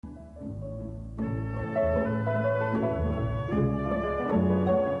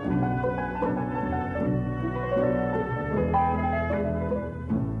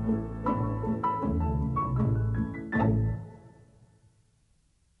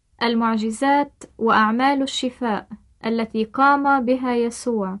المعجزات وأعمال الشفاء التي قام بها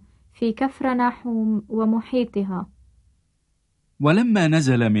يسوع في كفرناحوم ومحيطها. ولما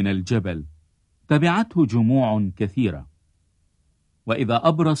نزل من الجبل تبعته جموع كثيرة، وإذا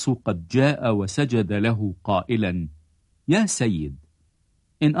أبرص قد جاء وسجد له قائلا: يا سيد،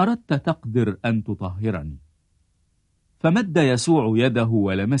 إن أردت تقدر أن تطهرني. فمد يسوع يده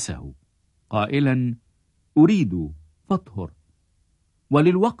ولمسه قائلا: أريد، فاطهر.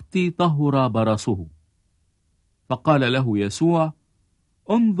 وللوقت طهر برصه. فقال له يسوع: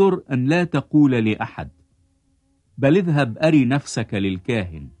 انظر أن لا تقول لأحد، بل اذهب أري نفسك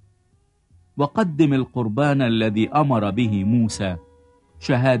للكاهن، وقدم القربان الذي أمر به موسى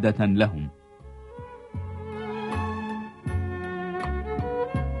شهادة لهم.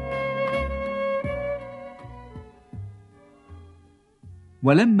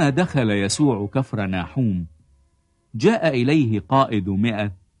 ولما دخل يسوع كفرناحوم جاء إليه قائد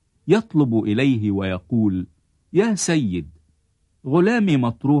 100 يطلب إليه ويقول: يا سيد، غلامي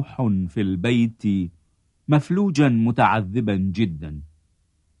مطروح في البيت مفلوجا متعذبا جدا.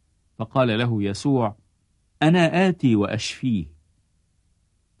 فقال له يسوع: أنا آتي وأشفيه.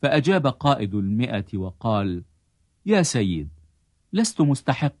 فأجاب قائد 100 وقال: يا سيد، لست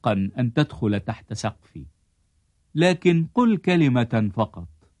مستحقا أن تدخل تحت سقفي، لكن قل كلمة فقط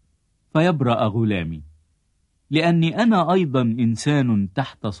فيبرأ غلامي، لأني أنا أيضا إنسان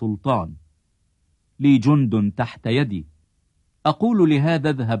تحت سلطان، لي جند تحت يدي، أقول لهذا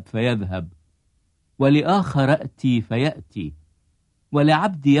اذهب فيذهب، ولآخر أتي فيأتي،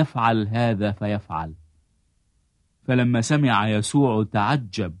 ولعبدي يفعل هذا فيفعل. فلما سمع يسوع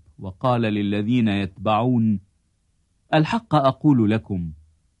تعجب وقال للذين يتبعون: الحق أقول لكم،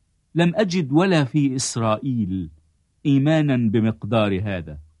 لم أجد ولا في إسرائيل إيمانا بمقدار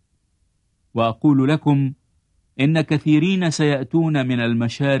هذا. وأقول لكم إن كثيرين سيأتون من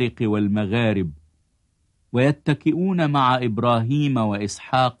المشارق والمغارب ويتكئون مع إبراهيم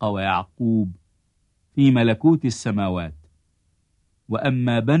وإسحاق ويعقوب في ملكوت السماوات،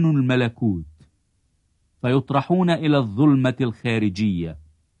 وأما بنو الملكوت فيطرحون إلى الظلمة الخارجية،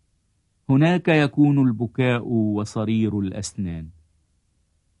 هناك يكون البكاء وصرير الأسنان.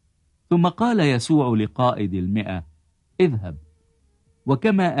 ثم قال يسوع لقائد 100: اذهب،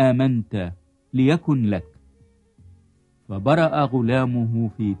 وكما آمنت ليكن لك. فبرأ غلامه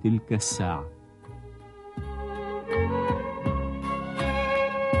في تلك الساعة.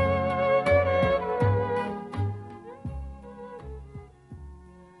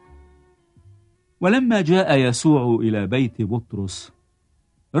 ولما جاء يسوع إلى بيت بطرس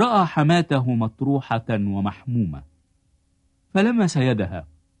رأى حماته مطروحة ومحمومة، فلمس يدها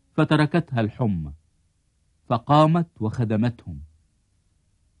فتركتها الحمى، فقامت وخدمتهم.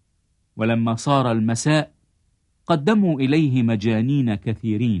 ولما صار المساء قدموا إليه مجانين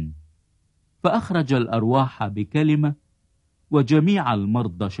كثيرين، فأخرج الأرواح بكلمة، وجميع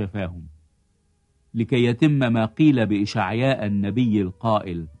المرضى شفاهم، لكي يتم ما قيل بإشعياء النبي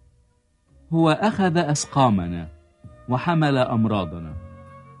القائل: هو أخذ أسقامنا وحمل أمراضنا.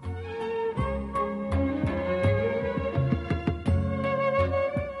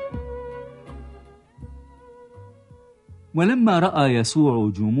 ولما رأى يسوع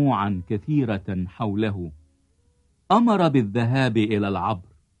جموعا كثيرة حوله أمر بالذهاب إلى العبر.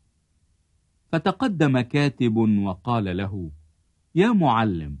 فتقدم كاتب وقال له: يا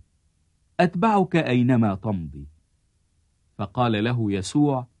معلم، أتبعك أينما تمضي. فقال له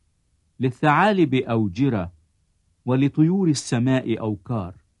يسوع: للثعالب أوجرة، ولطيور السماء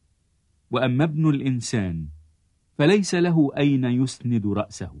أوكار، وأما ابن الإنسان فليس له أين يسند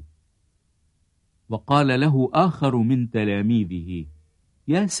رأسه. وقال له آخر من تلاميذه: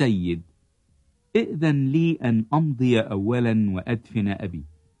 يا سيد، ائذن لي أن أمضي أولا وأدفن أبي.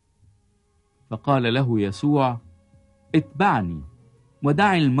 فقال له يسوع: اتبعني،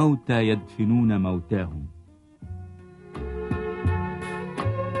 ودع الموتى يدفنون موتاهم.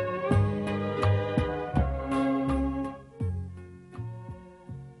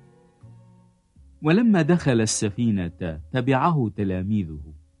 ولما دخل السفينة تبعه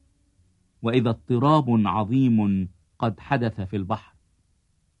تلاميذه، وإذا اضطراب عظيم قد حدث في البحر،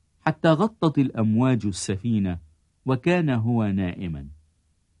 حتى غطت الأمواج السفينة، وكان هو نائما.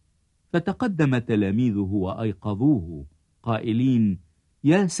 فتقدم تلاميذه وأيقظوه قائلين: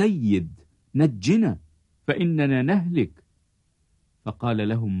 يا سيد، نجنا، فإننا نهلك. فقال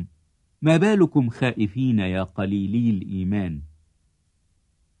لهم: ما بالكم خائفين يا قليلي الإيمان؟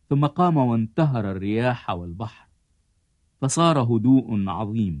 ثم قام وانتهر الرياح والبحر، فصار هدوء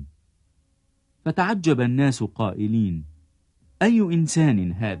عظيم. فتعجب الناس قائلين: أي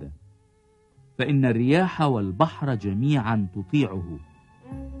إنسان هذا؟ فإن الرياح والبحر جميعا تطيعه.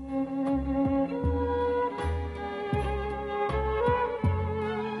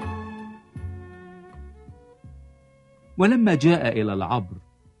 ولما جاء إلى العبر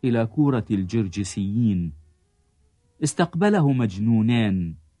إلى كورة الجرجسيين استقبله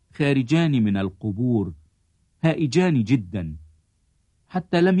مجنونان خارجان من القبور هائجان جدا،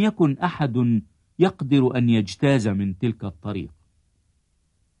 حتى لم يكن أحد يقدر أن يجتاز من تلك الطريق.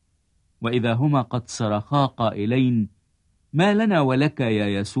 وإذا هما قد صرخا قائلين: ما لنا ولك يا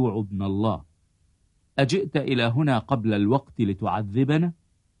يسوع ابن الله؟ أجئت إلى هنا قبل الوقت لتعذبنا؟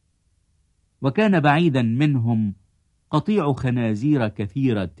 وكان بعيدا منهم قطيع خنازير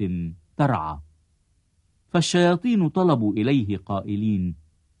كثيرة ترعى. فالشياطين طلبوا إليه قائلين: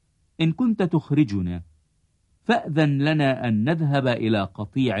 إن كنت تخرجنا فأذن لنا أن نذهب إلى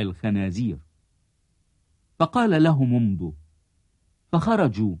قطيع الخنازير. فقال لهم: امضوا.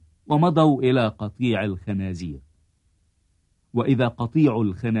 فخرجوا ومضوا إلى قطيع الخنازير، وإذا قطيع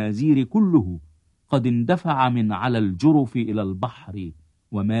الخنازير كله قد اندفع من على الجرف إلى البحر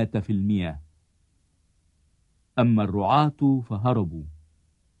ومات في المياه. أما الرعاة فهربوا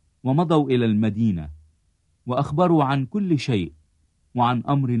ومضوا إلى المدينة وأخبروا عن كل شيء وعن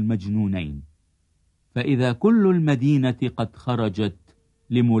أمر المجنونين. فإذا كل المدينة قد خرجت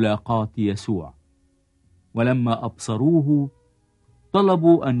لملاقاة يسوع، ولما أبصروه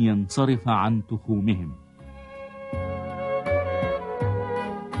طلبوا أن ينصرف عن تخومهم.